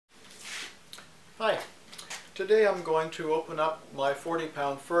Today I'm going to open up my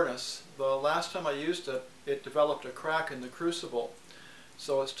 40-pound furnace. The last time I used it, it developed a crack in the crucible,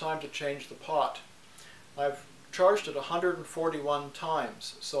 so it's time to change the pot. I've charged it 141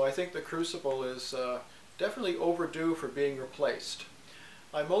 times, so I think the crucible is definitely overdue for being replaced.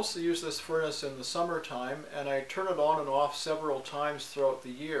 I mostly use this furnace in the summertime, and I turn it on and off several times throughout the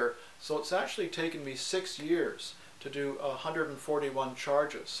year, so it's actually taken me 6 years to do 141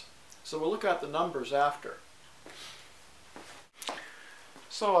 charges. So we'll look at the numbers after.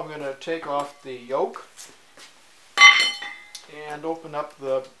 So I'm going to take off the yoke and open up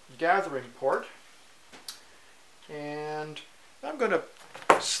the gathering port, and I'm going to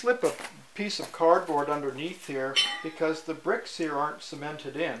slip a piece of cardboard underneath here because the bricks here aren't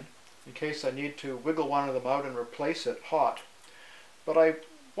cemented in case I need to wiggle one of them out and replace it hot. But I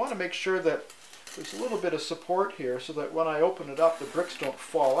want to make sure that there's a little bit of support here so that when I open it up the bricks don't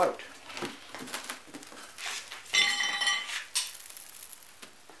fall out.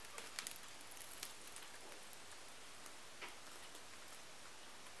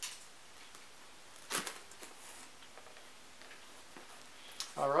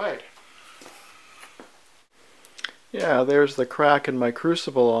 Alright. Yeah, there's the crack in my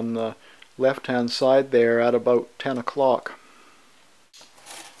crucible on the left-hand side there at about 10 o'clock.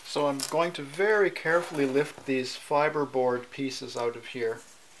 So I'm going to very carefully lift these fiberboard pieces out of here,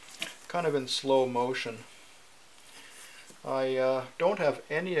 kind of in slow motion. I don't have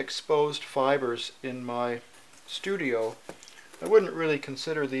any exposed fibers in my studio. I wouldn't really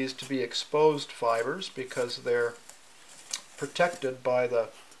consider these to be exposed fibers because they're protected by the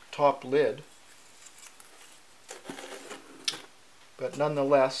top lid. But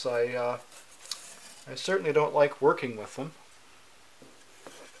nonetheless, I certainly don't like working with them.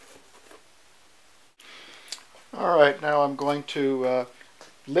 Alright, now I'm going to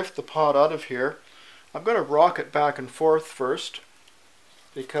lift the pot out of here. I'm going to rock it back and forth first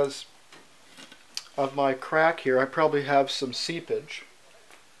because of my crack here. I probably have some seepage.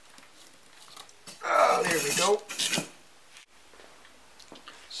 There we go.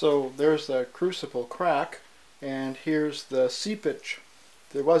 So there's the crucible crack, and here's the seepage.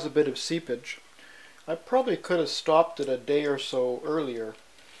 There was a bit of seepage. I probably could have stopped it a day or so earlier.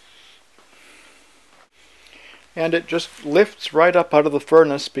 And it just lifts right up out of the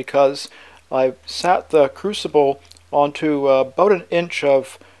furnace because I sat the crucible onto about an inch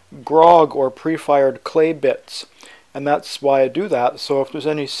of grog or pre-fired clay bits. And that's why I do that. So if there's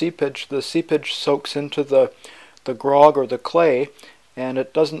any seepage, the seepage soaks into the grog or the clay, and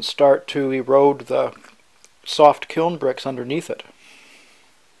it doesn't start to erode the soft kiln bricks underneath it.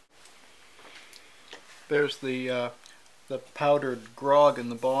 There's the powdered grog in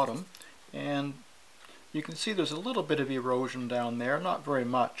the bottom, and you can see there's a little bit of erosion down there, not very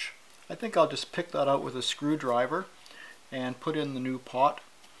much. I think I'll just pick that out with a screwdriver and put in the new pot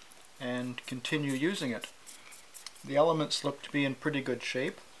and continue using it. The elements look to be in pretty good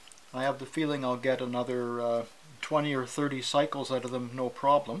shape. I have the feeling I'll get another 20 or 30 cycles out of them, no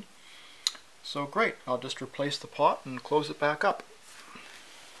problem. So great, I'll just replace the pot and close it back up.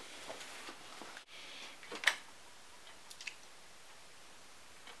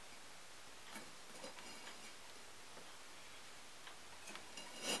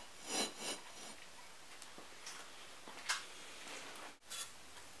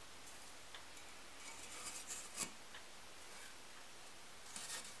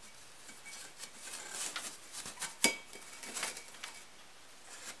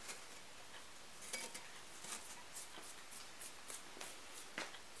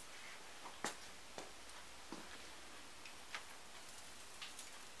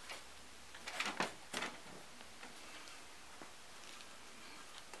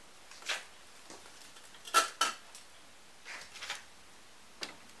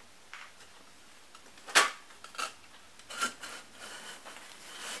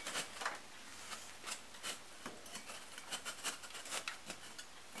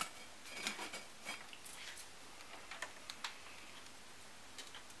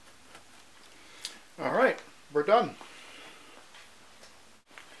 Alright, we're done.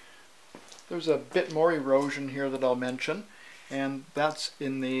 There's a bit more erosion here that I'll mention, and that's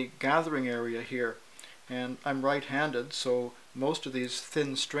in the gathering area here. And I'm right-handed, so most of these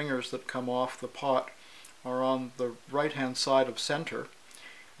thin stringers that come off the pot are on the right-hand side of center.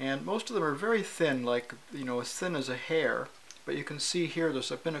 And most of them are very thin, like, you know, as thin as a hair. But you can see here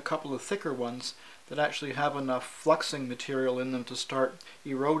there's been a couple of thicker ones that actually have enough fluxing material in them to start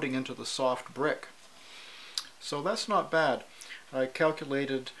eroding into the soft brick. So that's not bad. I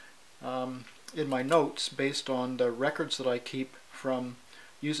calculated in my notes, based on the records that I keep from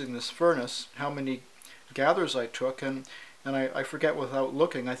using this furnace, how many gathers I took, and I forget without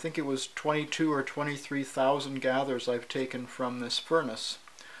looking, I think it was 22 or 23,000 gathers I've taken from this furnace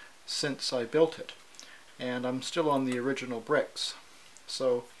since I built it. And I'm still on the original bricks.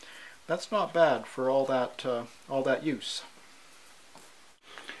 So that's not bad for all that use.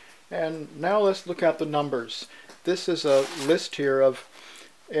 And now let's look at the numbers. This is a list here of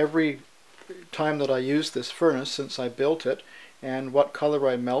every time that I used this furnace since I built it and what color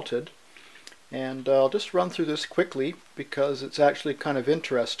I melted. And I'll just run through this quickly because it's actually kind of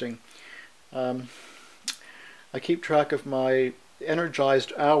interesting. I keep track of my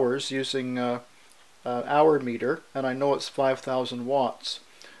energized hours using hour meter, and I know it's 5,000 watts.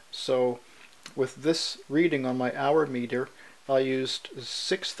 So with this reading on my hour meter, I used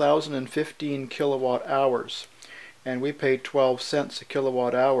 6,015 kilowatt hours, and we paid 12 cents a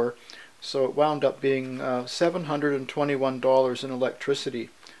kilowatt hour, so it wound up being $721 in electricity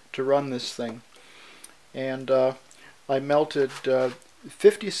to run this thing. And I melted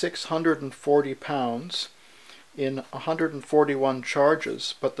 5,640 pounds in 141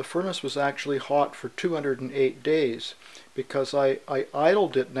 charges, but the furnace was actually hot for 208 days because I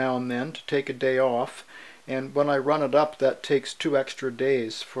idled it now and then to take a day off, and when I run it up that takes 2 extra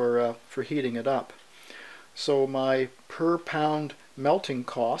days for heating it up. So my per pound melting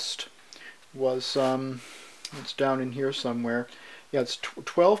cost was, it's down in here somewhere, yeah, it's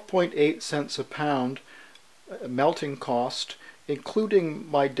 12.8 cents a pound melting cost,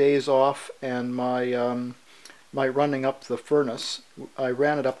 including my days off and my running up the furnace. I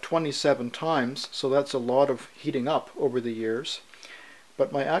ran it up 27 times, so that's a lot of heating up over the years.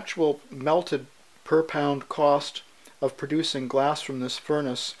 But my actual melted per pound cost of producing glass from this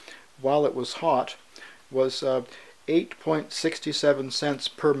furnace while it was hot was 8.67 cents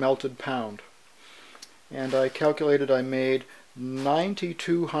per melted pound. And I calculated I made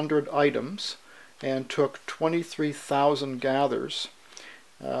 9,200 items and took 23,000 gathers.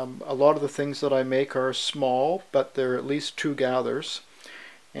 A lot of the things that I make are small, but they're at least 2 gathers.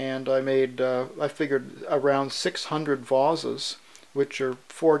 And I made, I figured, around 600 vases, which are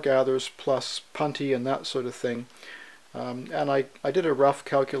 4 gathers plus punty and that sort of thing. And I did a rough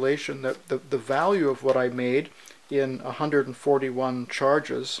calculation that the value of what I made in 141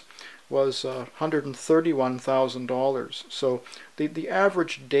 charges was $131,000. So the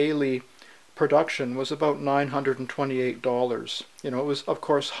average daily production was about $928. You know, it was of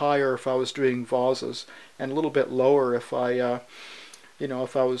course higher if I was doing vases, and a little bit lower if I, you know,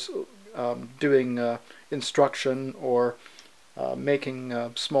 if I was doing instruction or making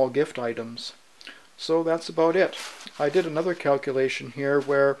small gift items. So that's about it. I did another calculation here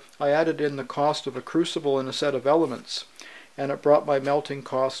where I added in the cost of a crucible and a set of elements, and it brought my melting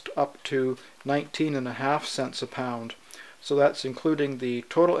cost up to 19.5 cents a pound. So that's including the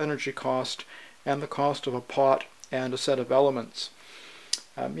total energy cost and the cost of a pot and a set of elements.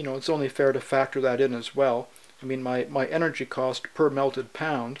 You know, it's only fair to factor that in as well. I mean, my energy cost per melted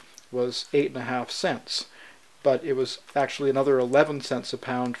pound was 8.5 cents, but it was actually another 11 cents a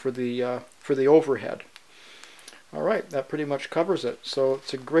pound for the overhead. All right, that pretty much covers it. So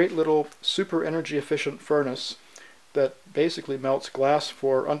it's a great little super energy efficient furnace that basically melts glass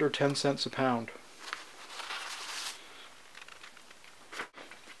for under 10 cents a pound.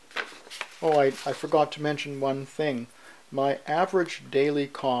 Oh, I forgot to mention one thing. My average daily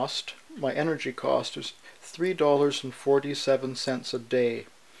cost, my energy cost, is $3.47 a day.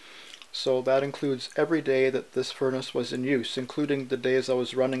 So that includes every day that this furnace was in use, including the days I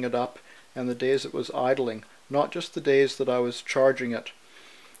was running it up and the days it was idling, not just the days that I was charging it.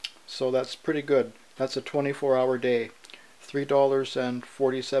 So that's pretty good. That's a 24-hour day.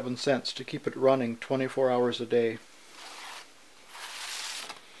 $3.47 to keep it running 24 hours a day.